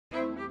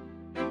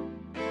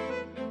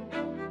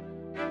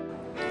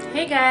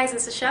Hey guys,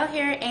 it's Michelle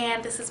here,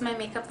 and this is my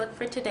makeup look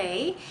for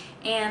today.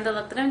 And the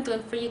look that I'm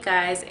doing for you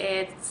guys,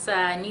 it's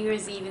a New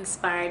Year's Eve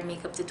inspired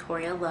makeup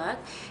tutorial look.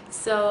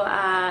 So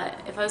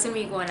if I was going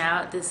to be going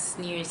out this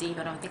New Year's Eve,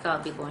 I don't think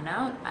I'll be going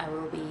out. I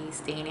will be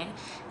staying in.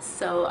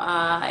 So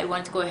I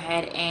wanted to go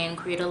ahead and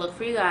create a look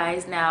for you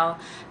guys. Now,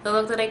 the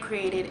look that I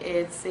created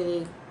is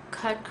a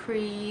cut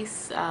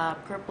crease,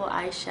 purple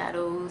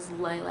eyeshadows,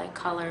 lilac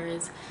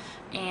colors,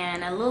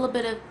 and a little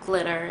bit of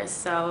glitter.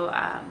 So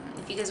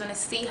if you guys want to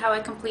see how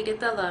I completed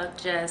the look,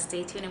 just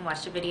stay tuned and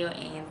watch the video,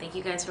 and thank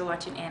you guys for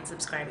watching and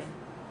subscribing.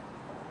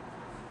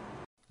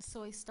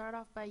 So I start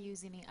off by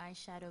using an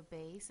eyeshadow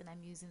base, and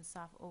I'm using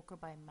Soft Ochre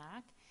by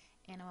MAC,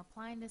 and I'm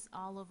applying this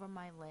all over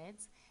my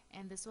lids,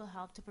 and this will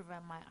help to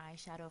prevent my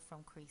eyeshadow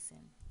from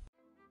creasing.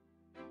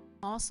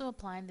 I'm also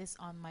applying this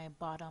on my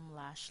bottom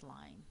lash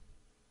line.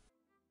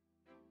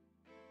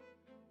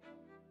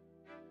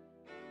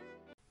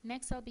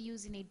 Next, I'll be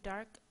using a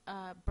dark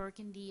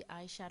burgundy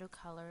eyeshadow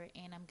color,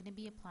 and I'm going to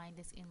be applying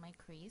this in my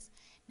crease.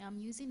 Now I'm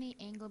using an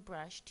angle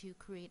brush to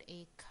create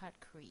a cut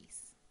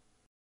crease.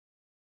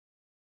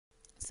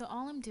 So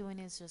all I'm doing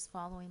is just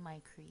following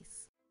my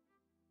crease.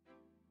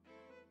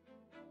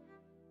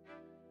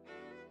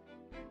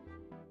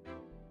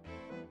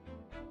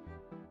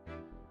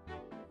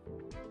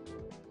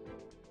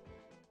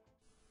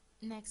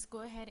 Next,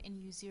 go ahead and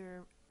use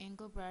your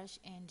angle brush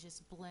and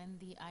just blend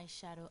the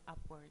eyeshadow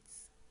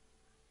upwards.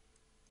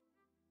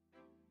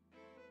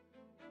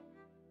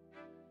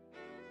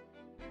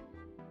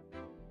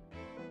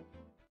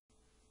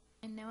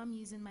 And now I'm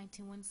using my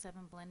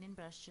 217 blending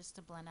brush just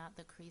to blend out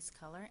the crease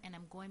color, and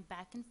I'm going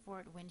back and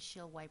forth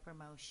windshield wiper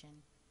motion.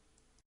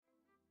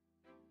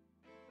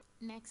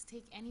 Next,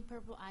 take any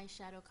purple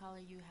eyeshadow color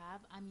you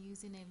have. I'm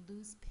using a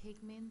loose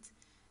pigment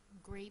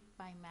Grape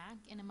by MAC,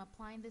 and I'm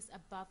applying this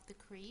above the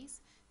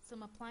crease. So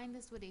I'm applying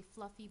this with a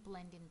fluffy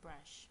blending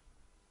brush.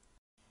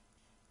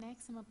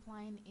 Next, I'm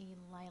applying a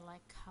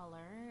lilac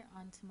color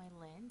onto my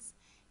lids,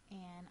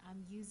 and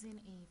I'm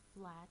using a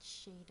flat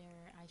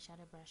shader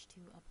eyeshadow brush to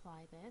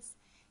apply this,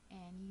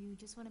 and you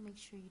just want to make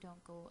sure you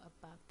don't go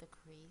above the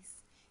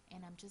crease,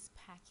 and I'm just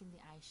packing the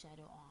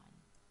eyeshadow on.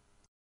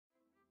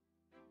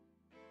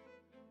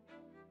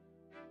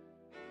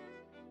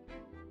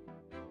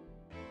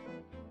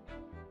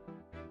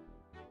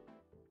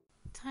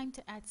 Time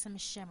to add some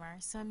shimmer.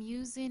 So I'm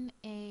using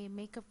a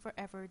Makeup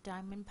Forever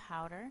diamond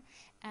powder,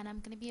 and I'm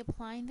going to be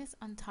applying this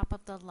on top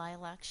of the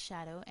lilac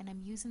shadow, and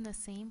I'm using the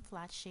same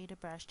flat shader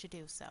brush to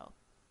do so.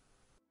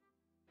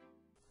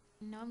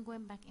 Now I'm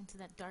going back into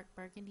that dark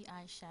burgundy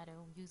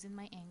eyeshadow using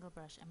my angle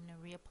brush. I'm going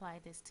to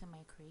reapply this to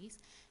my crease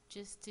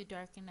just to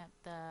darken up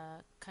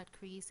the cut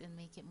crease and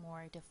make it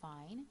more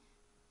defined.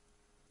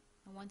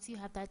 And once you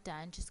have that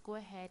done, just go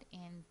ahead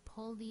and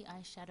pull the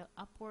eyeshadow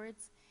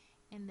upwards,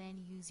 and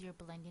then use your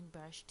blending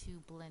brush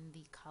to blend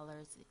the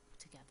colors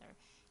together.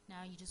 Now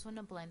you just want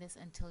to blend this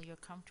until you're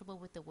comfortable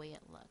with the way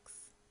it looks.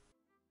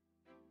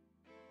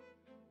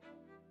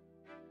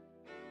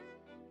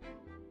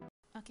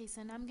 Okay,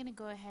 so now I'm going to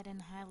go ahead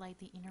and highlight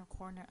the inner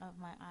corner of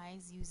my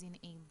eyes using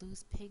a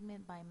loose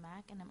pigment by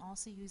MAC, and I'm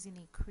also using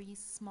a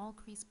small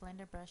crease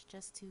blender brush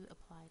just to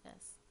apply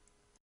this.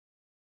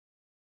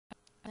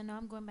 And now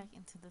I'm going back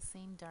into the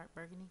same dark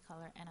burgundy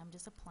color, and I'm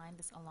just applying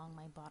this along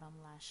my bottom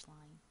lash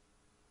line.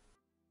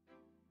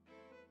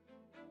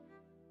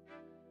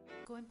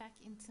 Going back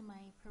into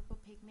my purple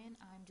pigment,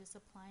 I'm just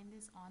applying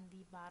this on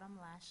the bottom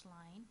lash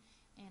line,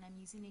 and I'm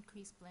using a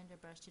crease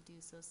blender brush to do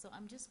so. So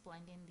I'm just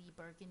blending the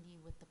burgundy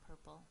with the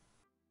purple.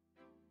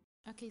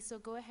 Okay, so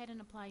go ahead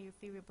and apply your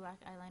favorite black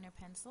eyeliner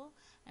pencil.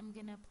 I'm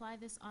going to apply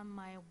this on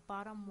my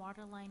bottom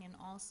waterline and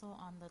also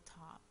on the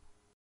top.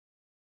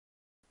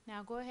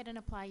 Now go ahead and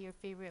apply your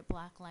favorite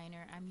black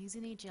liner. I'm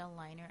using a gel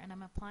liner, and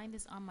I'm applying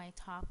this on my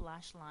top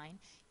lash line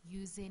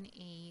using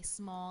a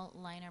small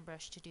liner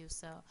brush to do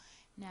so.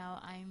 Now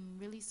I'm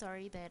really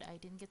sorry that I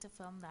didn't get to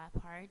film that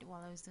part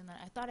while I was doing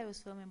that. I thought I was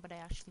filming, but I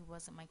actually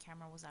wasn't. My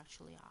camera was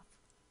actually off.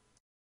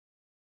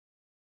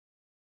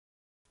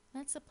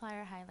 Let's apply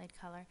our highlight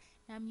color.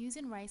 Now I'm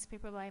using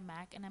Ricepaper by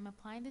MAC, and I'm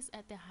applying this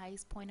at the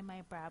highest point of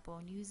my brow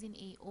bone using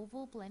a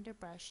oval blender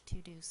brush to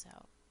do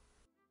so.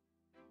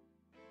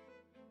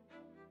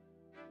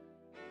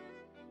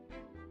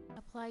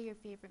 Apply your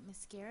favorite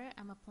mascara.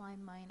 I'm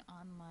applying mine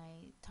on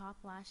my top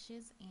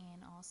lashes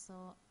and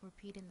also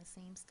repeating the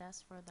same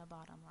steps for the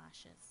bottom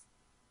lashes.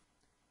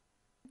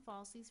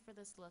 Falsies for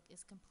this look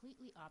is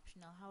completely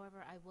optional.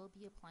 However, I will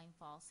be applying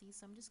falsies,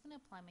 so I'm just going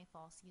to apply my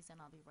falsies and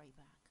I'll be right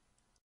back.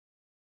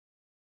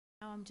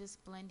 Now I'm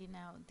just blending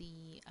out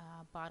the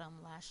bottom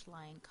lash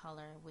line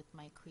color with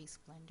my crease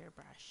blender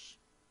brush.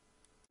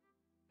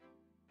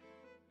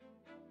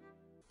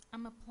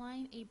 I'm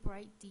applying a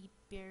bright deep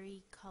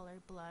berry color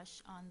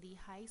blush on the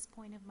highest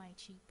point of my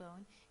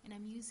cheekbone, and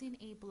I'm using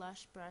a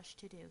blush brush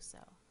to do so.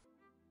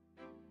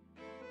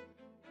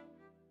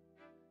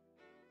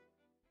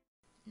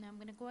 Now I'm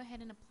going to go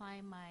ahead and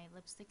apply my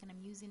lipstick, and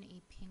I'm using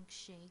a pink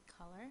shade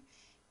color,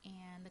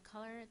 and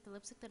the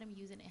lipstick that I'm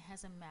using, it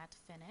has a matte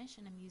finish,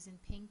 and I'm using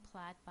Pink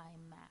Plaid by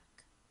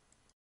MAC.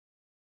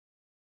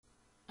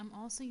 I'm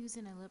also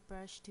using a lip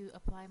brush to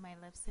apply my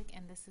lipstick,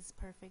 and this is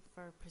perfect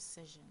for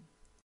precision.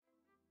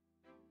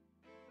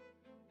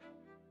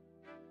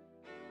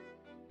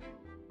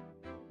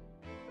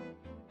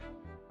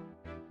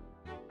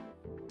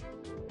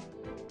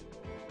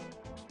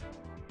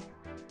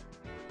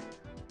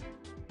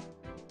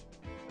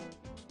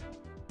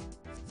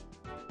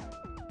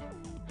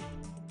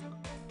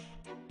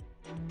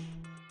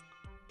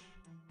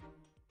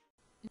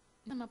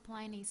 I'm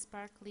applying a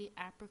sparkly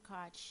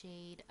apricot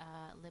shade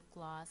lip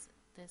gloss.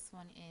 This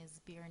one is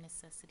Bare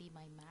Necessity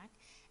by MAC,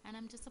 and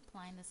I'm just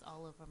applying this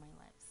all over my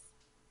lips.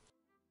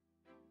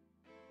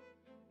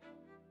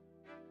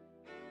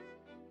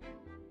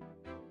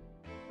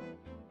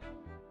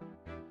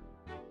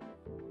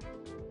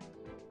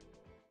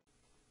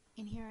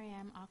 And here I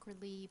am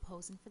awkwardly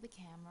posing for the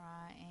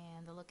camera,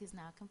 and the look is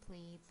now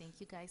complete. Thank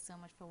you guys so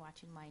much for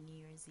watching my New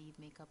Year's Eve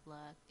makeup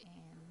look,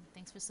 and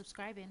thanks for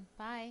subscribing.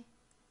 Bye!